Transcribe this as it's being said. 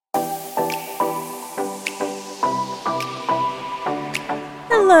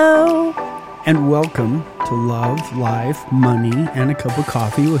Hello. And welcome to Love, Life, Money, and a Cup of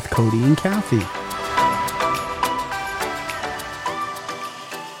Coffee with Cody and Kathie.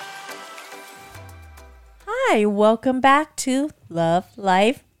 Hi, welcome back to Love,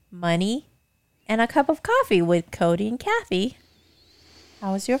 Life, Money, and a Cup of Coffee with Cody and Kathie.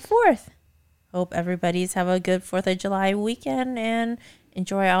 How was your 4th? Hope everybody's have a good 4th of July weekend and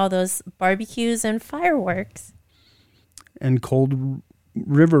enjoy all those barbecues and fireworks. And cold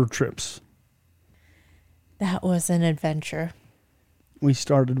river trips. That was an adventure. We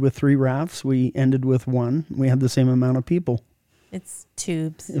started with 3 rafts. We ended with 1. We had the same amount of people. It's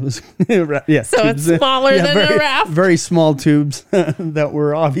tubes. It was, yeah. So tubes. it's smaller than a raft. Very small tubes that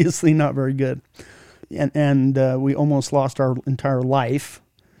were obviously not very good. And we almost lost our entire life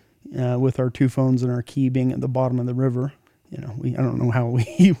with our 2 phones and our key being at the bottom of the river. You know, I don't know how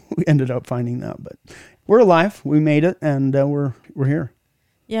we ended up finding that, but we're alive. We made it, and we're here.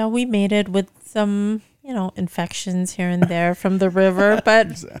 Yeah, we made it with some, infections here and there from the river, but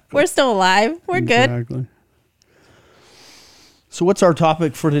exactly. We're still alive. We're good. Exactly. So what's our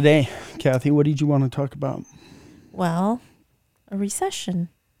topic for today, Kathie? What did you want to talk about? Well, a recession.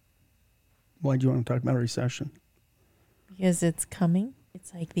 Why do you want to talk about a recession? Because it's coming.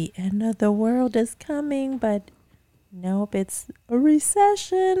 It's like the end of the world is coming, but nope, it's a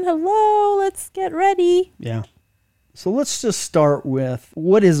recession. Hello, let's get ready. Yeah. So let's just start with,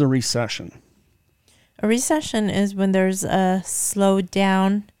 what is a recession? A recession is when there's a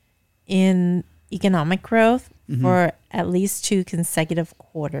slowdown in economic growth for at least 2 consecutive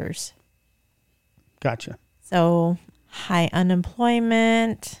quarters. Gotcha. So high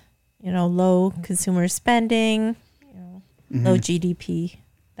unemployment, low consumer spending, low GDP,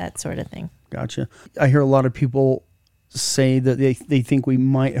 that sort of thing. Gotcha. I hear a lot of people say that they think we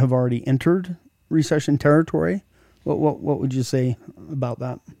might have already entered recession territory. What would you say about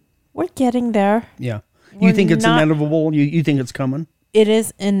that? We're getting there. Yeah. You think it's inevitable? You think it's coming? It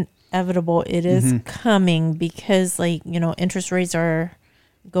is inevitable. It is coming because, interest rates are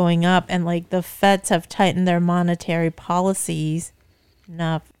going up, and the Feds have tightened their monetary policies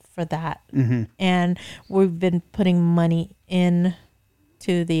enough for that. And we've been putting money in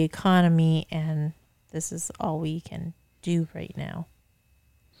to the economy, and this is all we can do right now.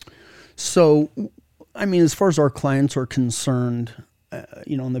 So, as far as our clients are concerned,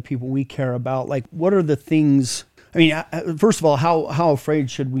 and the people we care about, what are the things? First of all, how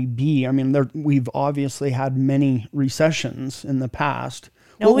afraid should we be? We've obviously had many recessions in the past.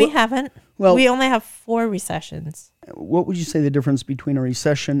 No, we haven't. Well, we only have 4 recessions. What would you say the difference between a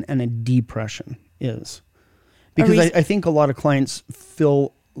recession and a depression is? Because I think a lot of clients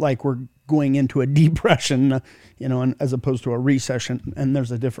feel like we're going into a depression, and as opposed to a recession, and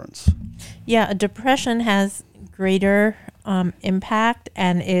there's a difference. Yeah, a depression has greater impact,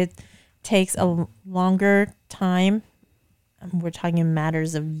 and it takes a longer time. We're talking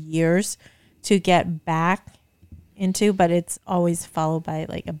matters of years to get back into, but it's always followed by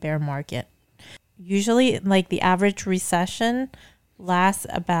a bear market. Usually, the average recession lasts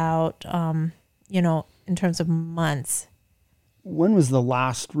about, in terms of months. When was the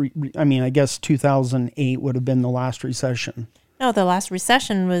last, I guess 2008 would have been the last recession. No, the last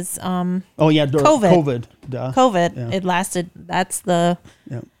recession was COVID. Duh. COVID. Yeah. It lasted, that's the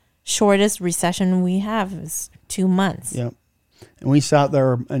shortest recession we have is 2 months. Yeah. And we sat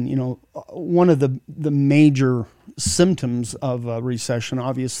there and, one of the major symptoms of a recession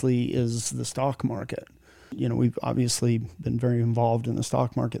obviously is the stock market. We've obviously been very involved in the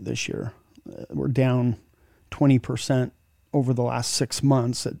stock market this year. We're down 20% over the last 6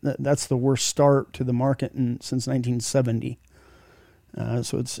 months. That's the worst start to the market since 1970.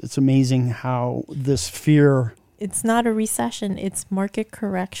 So it's amazing how this fear... It's not a recession, it's market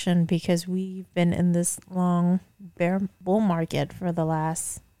correction, because we've been in this long bull market for the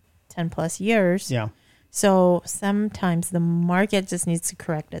last 10 plus years. Yeah. So sometimes the market just needs to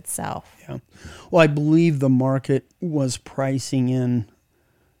correct itself. Yeah. Well, I believe the market was pricing in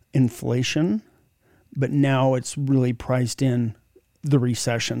inflation, but now it's really priced in the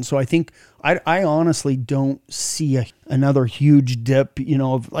recession. So I think I honestly don't see another huge dip,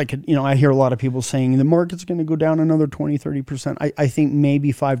 I hear a lot of people saying the market's going to go down another 20, 30%. I think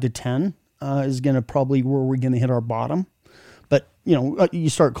maybe 5 to 10 is going to probably where we're going to hit our bottom. But, you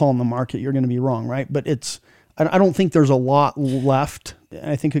start calling the market, you're going to be wrong, right? But I don't think there's a lot left.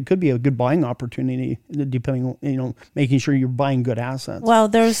 I think it could be a good buying opportunity, depending on, making sure you're buying good assets. Well,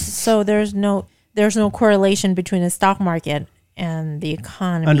 there's no correlation between the stock market and the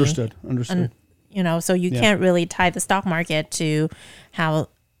economy. Understood. And, so you can't really tie the stock market to how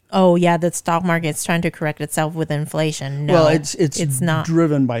oh yeah, the stock market's trying to correct itself with inflation. No, Well, it's not.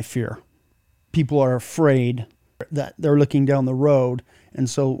 driven by fear. People are afraid that they're looking down the road, and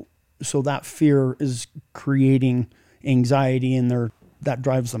so that fear is creating anxiety, and that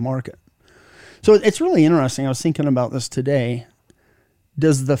drives the market. So it's really interesting. I was thinking about this today.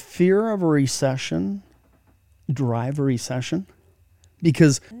 Does the fear of a recession drive a recession?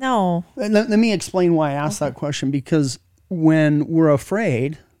 Because No. let me explain why I asked that question. Because when we're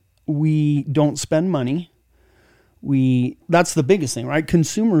afraid, we don't spend money. That's the biggest thing, right?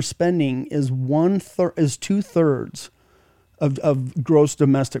 Consumer spending is 2/3 of gross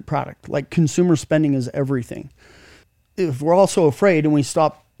domestic product. Like, consumer spending is everything. If we're also afraid and we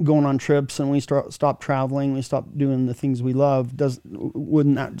stop going on trips and we stop traveling, we stop doing the things we love,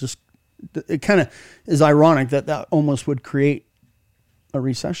 wouldn't that just, it kind of is ironic that almost would create a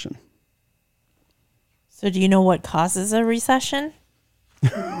recession. So do you know what causes a recession?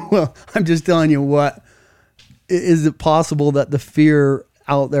 Well, I'm just telling you what, is it possible that the fear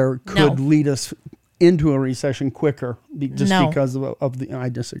out there could lead us into a recession quicker because of the, I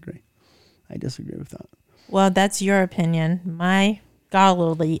disagree. I disagree with that. Well, that's your opinion. My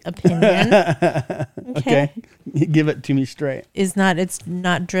scholarly opinion. Okay. Give it to me straight. It's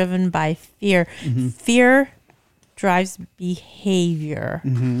not driven by fear. Mm-hmm. Fear drives behavior.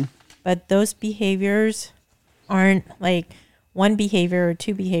 Mm-hmm. But those behaviors aren't like one behavior or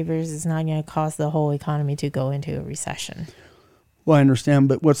two behaviors is not going to cause the whole economy to go into a recession. Well, I understand,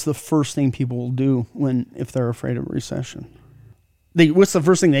 but what's the first thing people will do if they're afraid of a recession? What's the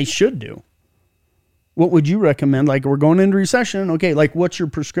first thing they should do? What would you recommend? Like, we're going into recession. Okay, like, what's your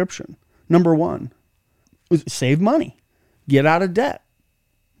prescription? Number one, save money. Get out of debt,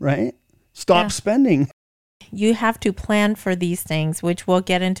 right? Stop spending. You have to plan for these things, which we'll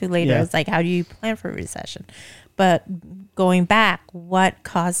get into later. Yeah. It's like, how do you plan for a recession? But going back, what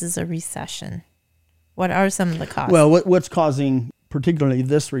causes a recession? What are some of the causes? Well, what's causing particularly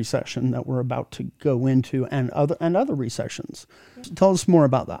this recession that we're about to go into and other recessions? Tell us more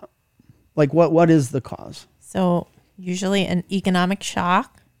about that. Like, what is the cause? So usually an economic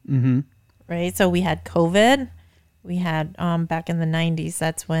shock, mm-hmm. right? So we had COVID. We had back in the 90s,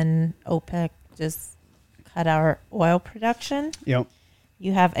 that's when OPEC just cut our oil production. Yep.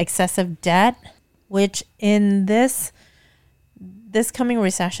 You have excessive debt, which in this coming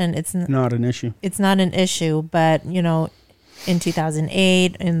recession, it's not an issue. It's not an issue, but in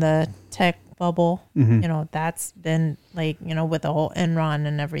 2008, in the tech bubble, mm-hmm. That's been like, with the whole Enron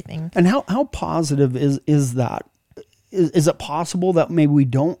and everything. And how positive is that? Is it possible that maybe we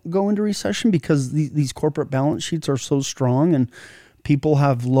don't go into recession because these corporate balance sheets are so strong and people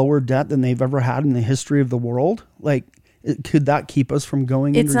have lower debt than they've ever had in the history of the world? Like, could that keep us from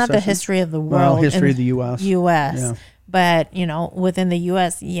going into recession? It's not the history of the world. Well, history of the U.S. Yeah. But, within the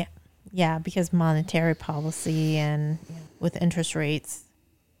U.S., yeah, because monetary policy and with interest rates,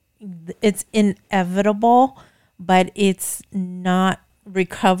 it's inevitable, but it's not,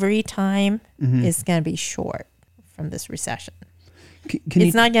 recovery time mm-hmm. is going to be short from this recession.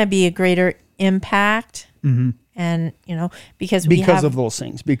 It's not going to be a greater impact. Mm-hmm. And, because of those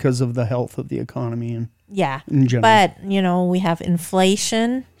things, because of the health of the economy and in general. But, we have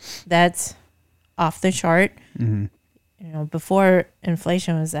inflation that's off the chart. Mm-hmm. Before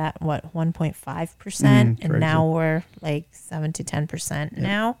inflation was at 1.5%, and now we're like 7 to 10%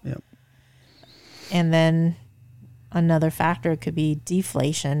 now. Yep. And then another factor could be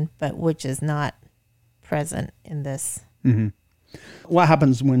deflation, but which is not present in this. Mm-hmm. What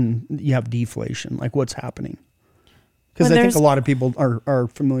happens when you have deflation? Like, what's happening? Because I think a lot of people are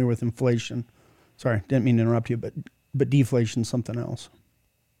familiar with inflation. Sorry, didn't mean to interrupt you, but deflation is something else.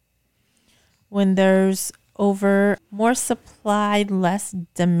 When there's more supply, less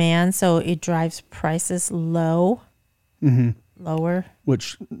demand, so it drives prices lower.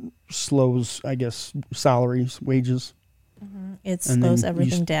 Which slows, I guess, salaries, wages. Mm-hmm. It slows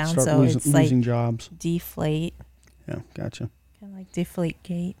everything down, so it's losing like jobs. Deflate. Yeah, gotcha. Kind of like deflate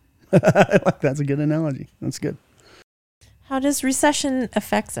gate. That's a good analogy. That's good. How does recession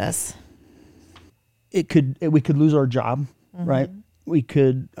affect us? We could lose our job, mm-hmm. right? We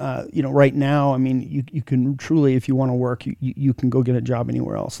could, right now, I mean, you can truly, if you want to work, you can go get a job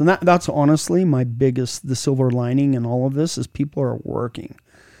anywhere else. And that's honestly the silver lining in all of this is people are working.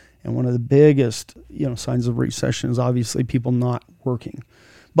 And one of the biggest, signs of recession is obviously people not working.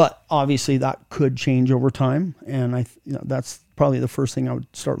 But obviously that could change over time. And that's probably the first thing I would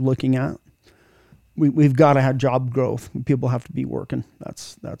start looking at. We've got to have job growth. People have to be working.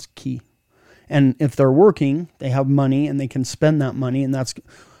 That's key. And if they're working, they have money and they can spend that money. And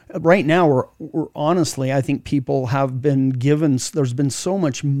right now we're honestly, I think people have been given, there's been so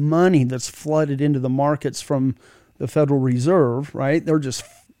much money that's flooded into the markets from the Federal Reserve, right? They're just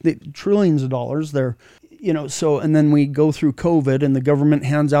trillions of dollars. So, and then we go through COVID and the government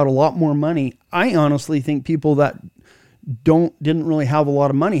hands out a lot more money. I honestly think people that didn't really have a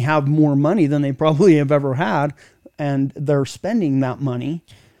lot of money have more money than they probably have ever had, and they're spending that money.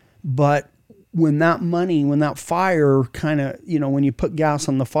 But when that fire kind of, when you put gas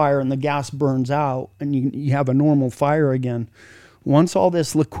on the fire and the gas burns out and you have a normal fire again, once all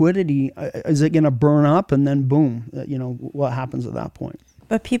this liquidity, is it going to burn up, and then boom, what happens at that point?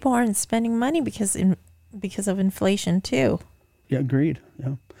 But people aren't spending money because of inflation too. Yeah, agreed.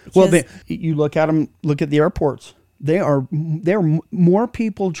 Yeah. Well, you look at them. Look at the airports. There more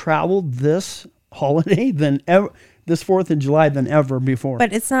people traveled this holiday than ever, this 4th of July, than ever before.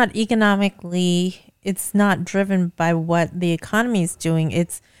 But it's not economically. It's not driven by what the economy is doing.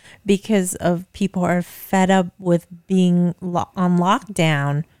 It's because of people are fed up with being on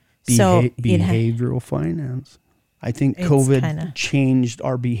lockdown. Behavioral finance. I think COVID changed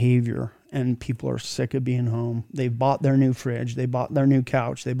our behavior, and people are sick of being home. They bought their new fridge, they bought their new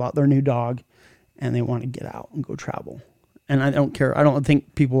couch, they bought their new dog, and they want to get out and go travel. And I don't care. I don't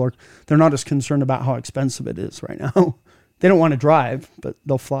think they're not as concerned about how expensive it is right now. They don't want to drive, but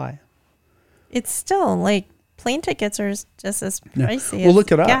they'll fly. It's still like plane tickets are just as pricey as Well,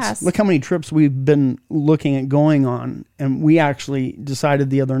 look at gas. us. Look how many trips we've been looking at going on. And we actually decided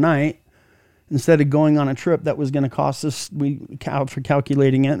the other night, instead of going on a trip that was going to cost us, after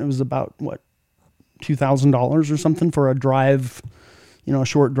calculating it, it was about, $2,000 or something for a drive, a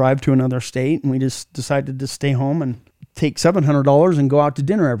short drive to another state. And we just decided to stay home and take $700 and go out to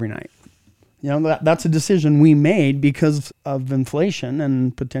dinner every night. That's a decision we made because of inflation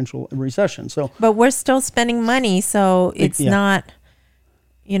and potential recession. So, but we're still spending money, so it's not,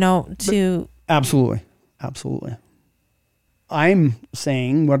 Absolutely. I'm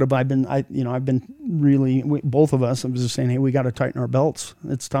saying, what have I been? I've been really, both of us. I'm just saying, hey, we got to tighten our belts.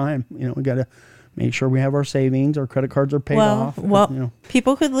 It's time. We got to make sure we have our savings. Our credit cards are paid off. Well,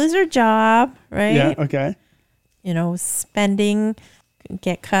 people could lose their job, right? Yeah. Okay. Spending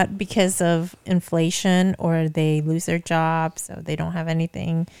get cut because of inflation, or they lose their job, so they don't have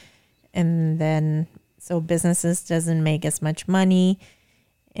anything, and then so businesses doesn't make as much money.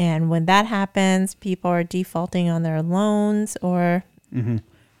 And when that happens, people are defaulting on their loans, or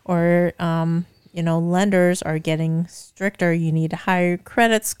lenders are getting stricter. You need a higher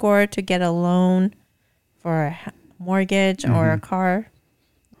credit score to get a loan for a mortgage or a car.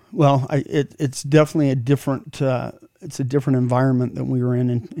 Well, it's definitely a different environment than we were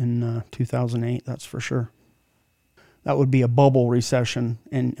in 2008. That's for sure. That would be a bubble recession,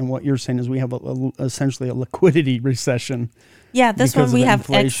 and what you're saying is we have essentially a liquidity recession. Yeah, this one we have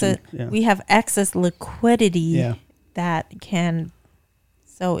excess. We have excess liquidity that can.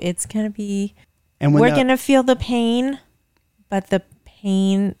 So it's gonna be. And we're gonna feel the pain, but the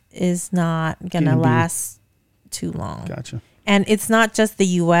pain is not gonna last too long. Gotcha. And it's not just the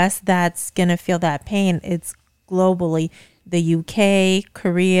U.S. that's gonna feel that pain. It's globally. The UK,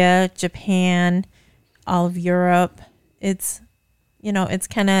 Korea, Japan, all of Europe. It's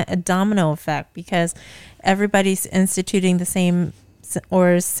kind of a domino effect because everybody's instituting the same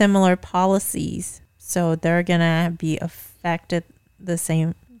or similar policies. So they're going to be affected the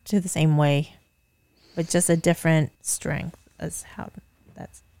same way, but just a different strength as how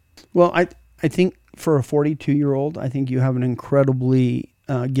that's. Well, I think for a 42-year-old, I think you have an incredibly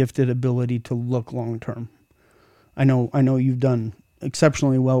gifted ability to look long term. I know you've done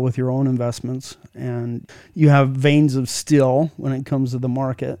exceptionally well with your own investments, and you have veins of steel when it comes to the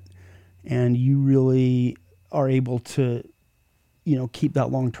market, and you really are able to, keep that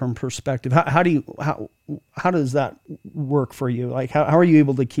long-term perspective. How does that work for you? Like, how are you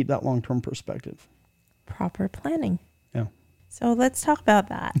able to keep that long-term perspective? Proper planning. Yeah. So let's talk about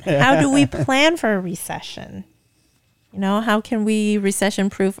that. How do we plan for a recession? How can we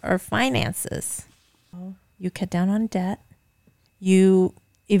recession-proof our finances? You cut down on debt.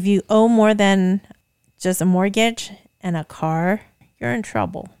 If you owe more than just a mortgage and a car, you're in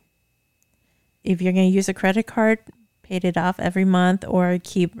trouble. If you're going to use a credit card, pay it off every month or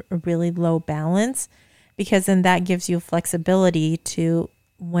keep a really low balance, because then that gives you flexibility to,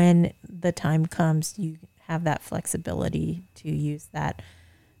 when the time comes, you have that flexibility to use that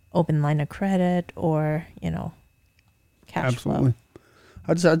open line of credit or, cash Absolutely.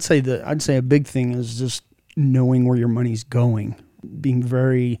 flow. I'd say a big thing is just knowing where your money's going, being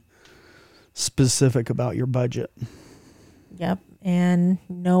very specific about your budget. Yep. And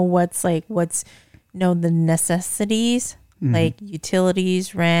know know the necessities like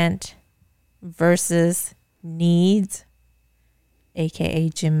utilities, rent versus needs, aka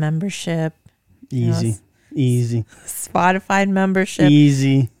gym membership, Easy. Easy. Spotify membership.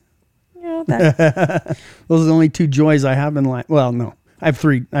 Easy. You know, that Those are the only two joys I have in life. Well, no, I have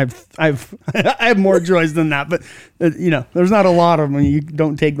three. I have more joys than that, but there's not a lot of them. You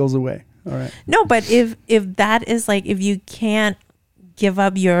don't take those away. All right. No, but if that is like, if you can't give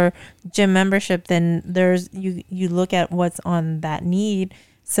up your gym membership, then there's you look at what's on that need.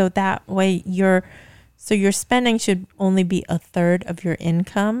 So that way your spending should only be a third of your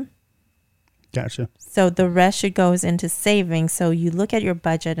income. Gotcha. So the rest should goes into savings. So you look at your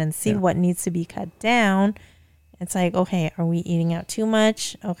budget and see what needs to be cut down. It's like, okay, are we eating out too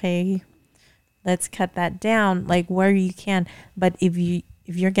much? Okay, let's cut that down, like where you can. But if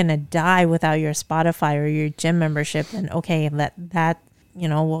you're gonna die without your Spotify or your gym membership, then okay, that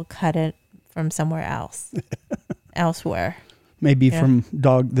we'll cut it from somewhere else, elsewhere. Maybe from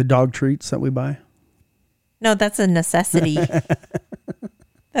the dog treats that we buy. No, that's a necessity.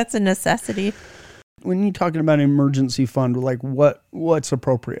 That's a necessity. When you're talking about an emergency fund, like what's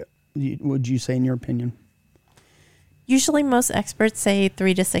appropriate? Would you say, in your opinion? Usually most experts say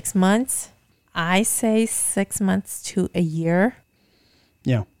 3 to 6 months. I say 6 months to a year.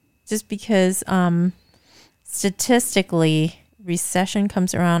 Yeah. Just because statistically, recession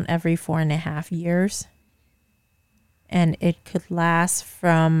comes around every 4.5 years. And it could last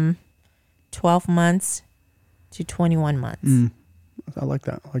from 12 months to 21 months. I like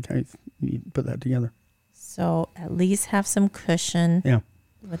that. I like how you put that together. So at least have some cushion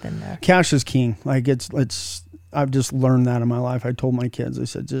within there. Cash is king. Like I've just learned that in my life. I told my kids, I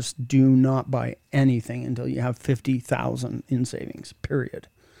said, just do not buy anything until you have 50,000 in savings, period.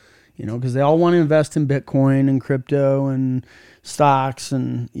 Because they all want to invest in Bitcoin and crypto and stocks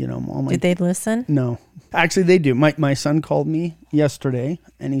and, Did they listen? No. Actually, they do. My son called me yesterday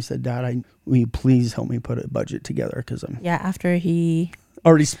and he said, Dad, will you please help me put a budget together? Because I'm... Yeah, after he...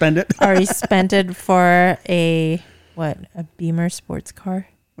 Already spent it? Already spent it for a Beamer sports car?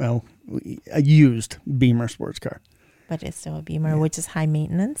 Well, a used Beamer sports car. But it's still a Beamer, which is high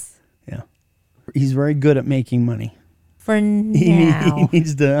maintenance. Yeah. He's very good at making money. For now. He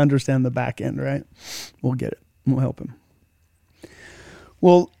needs to understand the back end, right? We'll get it. We'll help him.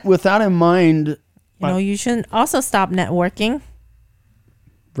 Well, with that in mind... you shouldn't also stop networking.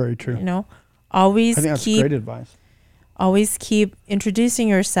 Very true. Always I think that's great advice. Always keep introducing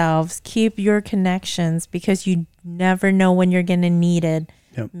yourselves. Keep your connections because you never know when you're going to need it.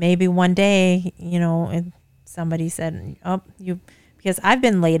 Yep. Maybe one day, somebody said, because I've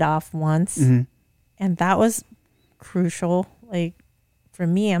been laid off once and that was crucial. Like for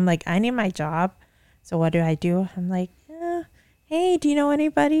me, I'm like, I need my job. So what do? I'm like, hey, do you know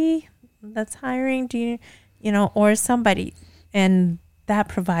anybody that's hiring? Do you, or somebody, and that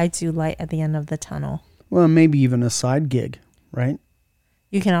provides you light at the end of the tunnel. Well, maybe even a side gig, right?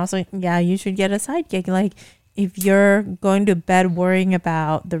 You can also, you should get a side gig. Like if you're going to bed worrying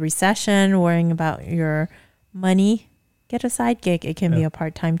about the recession, worrying about your money, get a side gig. It can be a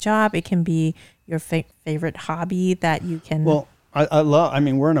part-time job. It can be your favorite hobby that you can. Well,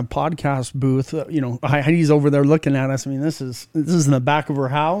 we're in a podcast booth. Heidi's over there looking at us. I mean, this is in the back of her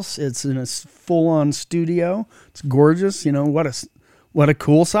house. It's in a full-on studio. It's gorgeous. What a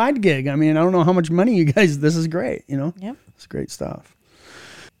cool side gig. I mean, I don't know how much money you guys, this is great, Yep. It's great stuff.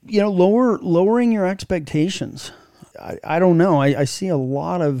 Lowering your expectations. I don't know. I see a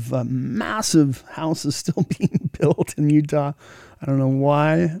lot of massive houses still being built in Utah. I don't know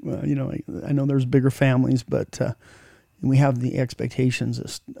why. Well, I know there's bigger families, but we have the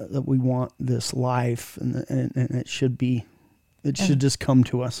expectations that we want this life and it should should just come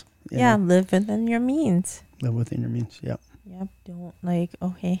to us. Live within your means. Live within your means. Yep. Yep. Don't like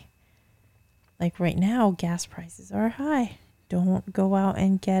right now, gas prices are high. Don't go out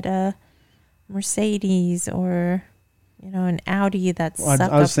and get a Mercedes or, an Audi that's suck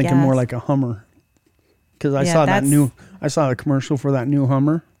up I was thinking gas. more like a Hummer. Because I saw the commercial for that new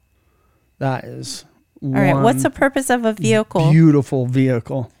Hummer. That is all right. What's the purpose of a vehicle? Beautiful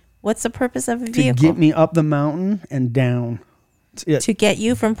vehicle. What's the purpose of a vehicle? To get me up the mountain and down. That's it. To get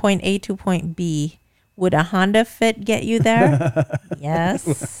you from point A to point B. Would a Honda Fit get you there?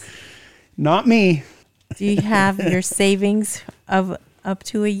 Yes. Not me. Do you have your savings of up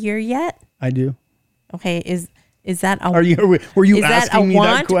to a year yet? I do. Okay. Is that a were you asking me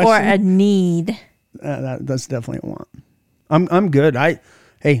that question? Or a need? That's definitely a want. I'm good.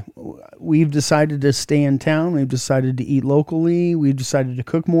 We've decided to stay in town. We've decided to eat locally. We've decided to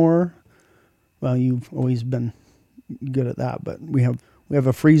cook more. Well, you've always been good at that, but we have We have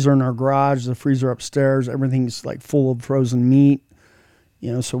a freezer in our garage, the freezer upstairs. Everything's like full of frozen meat.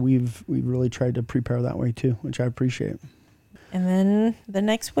 So we've really tried to prepare that way too, which I appreciate. And then the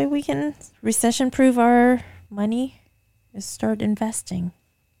next way we can recession-proof our money is start investing.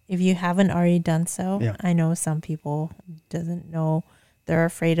 If you haven't already done so, Yeah. I know some people doesn't know. They're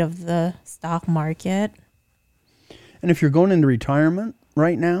afraid of the stock market. And if you're going into retirement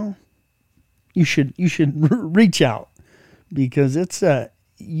right now, you should reach out, because it's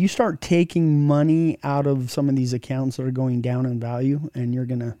you start taking money out of some of these accounts that are going down in value, and you're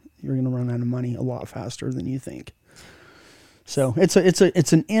gonna run out of money a lot faster than you think. So it's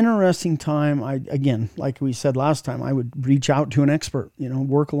an interesting time. Again, like we said last time, I would reach out to an expert,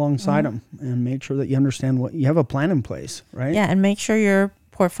 work alongside them and make sure that you understand what you have a plan in place, right? Yeah, and make sure your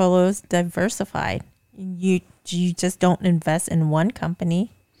portfolio is diversified. You just don't invest in one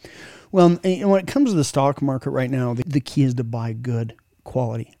company. Well, when it comes to the stock market right now, the key is to buy good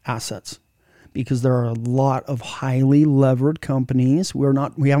quality assets, because there are a lot of highly levered companies. We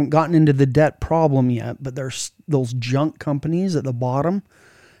haven't gotten into the debt problem yet, but there's those junk companies at the bottom,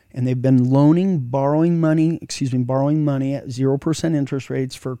 and they've been borrowing money at 0% interest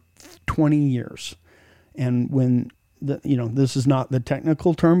rates for 20 years. And when this is not the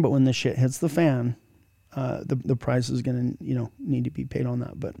technical term, but when the shit hits the fan, the price is going to, need to be paid on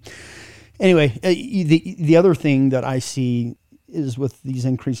that. But anyway, the other thing that I see is with these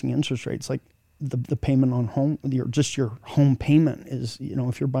increasing interest rates, like the payment on home, your home payment is,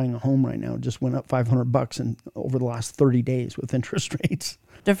 if you're buying a home right now, it just went up $500 over the last 30 days with interest rates.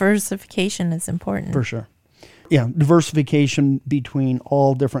 Diversification is important. For sure. Yeah, diversification between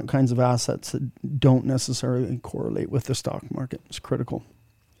all different kinds of assets that don't necessarily correlate with the stock market is critical.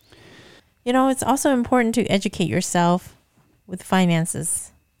 It's also important to educate yourself with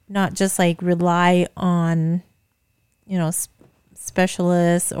finances, not just like rely on,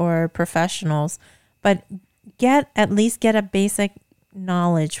 specialists or professionals, but at least get a basic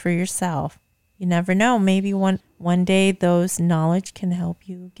knowledge for yourself. You never know. Maybe one day those knowledge can help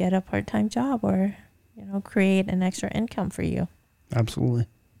you get a part-time job or, create an extra income for you. Absolutely.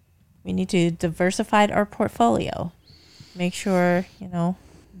 We need to diversify our portfolio. Make sure,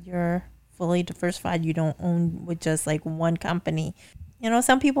 you're fully diversified. You don't own with just like one company.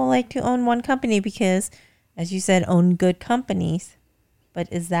 Some people like to own one company because, as you said, own good companies. But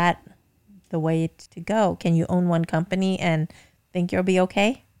is that the way to go? Can you own one company and think you'll be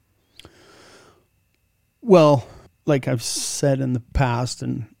okay? Well, like I've said in the past,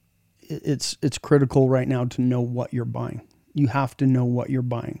 and it's critical right now to know what you're buying. You have to know what you're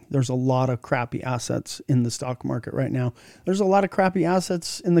buying. There's a lot of crappy assets in the stock market right now. There's a lot of crappy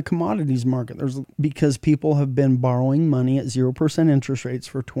assets in the commodities market. Because people have been borrowing money at 0% interest rates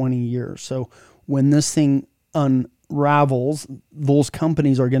for 20 years. So when this thing unravels, those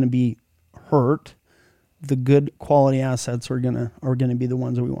companies are going to be hurt. The good quality assets are going to be the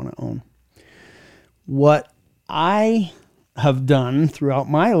ones that we want to own. What I have done throughout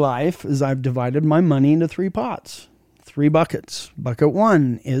my life is I've divided my money into 3 pots. 3 buckets. Bucket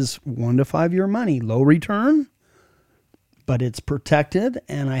 1 is 1 to 5 year money, low return, but it's protected,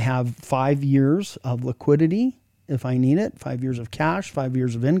 and I have 5 years of liquidity if I need it, 5 years of cash, 5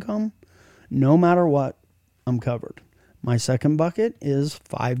 years of income. No matter what, I'm covered. My second bucket is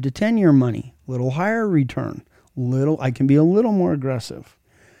 5 to 10 year money, little higher return, I can be a little more aggressive.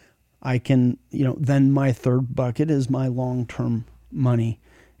 I can, then my third bucket is my long-term money,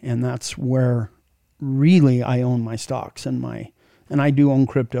 and that's where really I own my stocks and I do own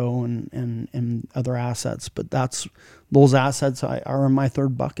crypto and other assets, but those assets are in my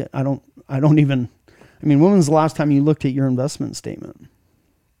third bucket. When was the last time you looked at your investment statement?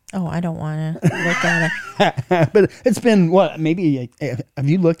 Oh, I don't want to look at it. But it's been maybe, have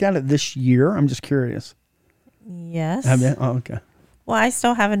you looked at it this year? I'm just curious. Yes. Have you? Oh, okay. Well, I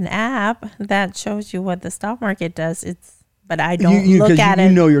still have an app that shows you what the stock market does. But I don't look at it.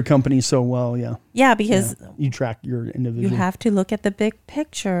 You know your company so well, yeah. Yeah, because you track your individual. You have to look at the big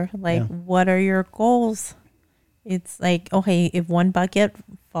picture. Like, what are your goals? It's like, okay, if one bucket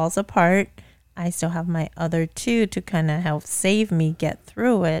falls apart, I still have my other 2 to kind of help save me get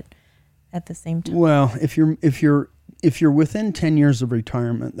through it at the same time. Well, if you're within 10 years of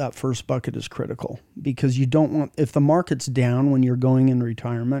retirement, that first bucket is critical, because you don't want, if the market's down when you're going in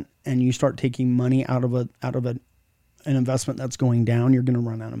retirement and you start taking money out of an investment that's going down, you're going to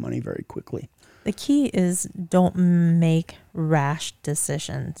run out of money very quickly. The key is don't make rash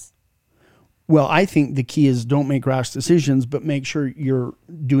decisions. Well, I think the key is don't make rash decisions, but make sure you're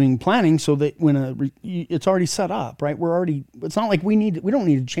doing planning so that when it's already set up, right? It's not like we don't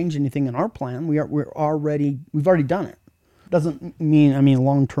need to change anything in our plan. We've already done it. Doesn't mean,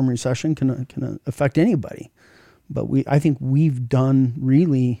 long-term recession can affect anybody. But I think we've done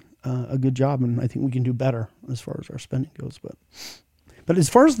really a good job, and I think we can do better as far as our spending goes. But as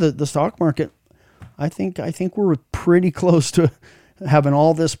far as the stock market, I think we're pretty close to having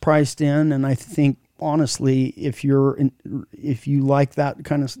all this priced in, and I think honestly, if you like that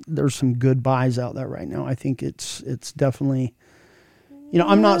kind of, there's some good buys out there right now. I think it's definitely,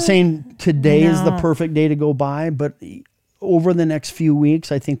 I'm not saying today is the perfect day to go buy, but over the next few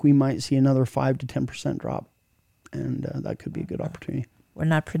weeks, I think we might see another 5 to 10% drop, and that could be a good opportunity. We're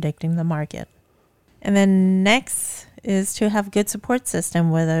not predicting the market. And then next is to have good support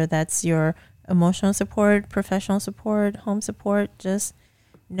system, whether that's your emotional support, professional support, home support. Just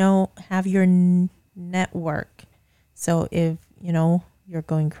have your network. So if you're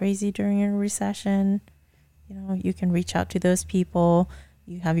going crazy during a recession, you can reach out to those people.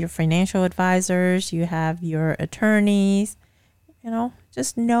 You have your financial advisors, you have your attorneys.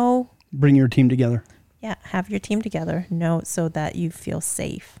 Just know. Bring your team together. Yeah, have your team together. So that you feel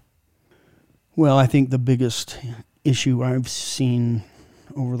safe. Well, I think the biggest issue I've seen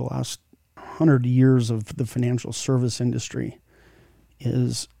over the last 100 years of the financial service industry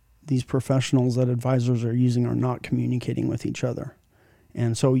is these professionals that advisors are using are not communicating with each other.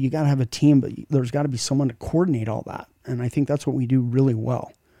 And so you got to have a team, but there's got to be someone to coordinate all that. And I think that's what we do really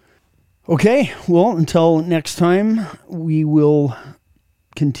well. Okay, well, until next time, we will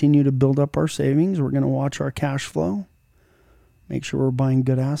continue to build up our savings. We're going to watch our cash flow, make sure we're buying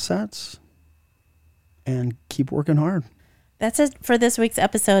good assets, and keep working hard. That's it for this week's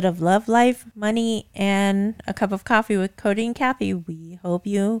episode of Love, Life, Money, and a Cup of Coffee with Cody and Kathie. We hope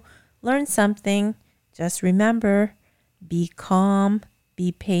you learned something. Just remember, be calm,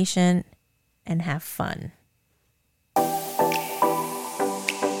 be patient, and have fun.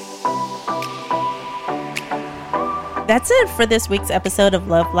 That's it for this week's episode of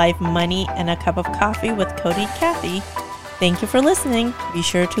Love, Life, Money, and a Cup of Coffee with Cody and Kathie. Thank you for listening. Be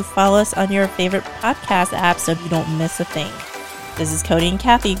sure to follow us on your favorite podcast app so you don't miss a thing. This is Cody and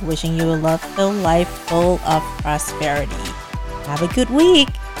Kathie wishing you a love-filled life full of prosperity. Have a good week.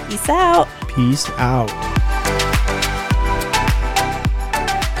 Peace out. Peace out.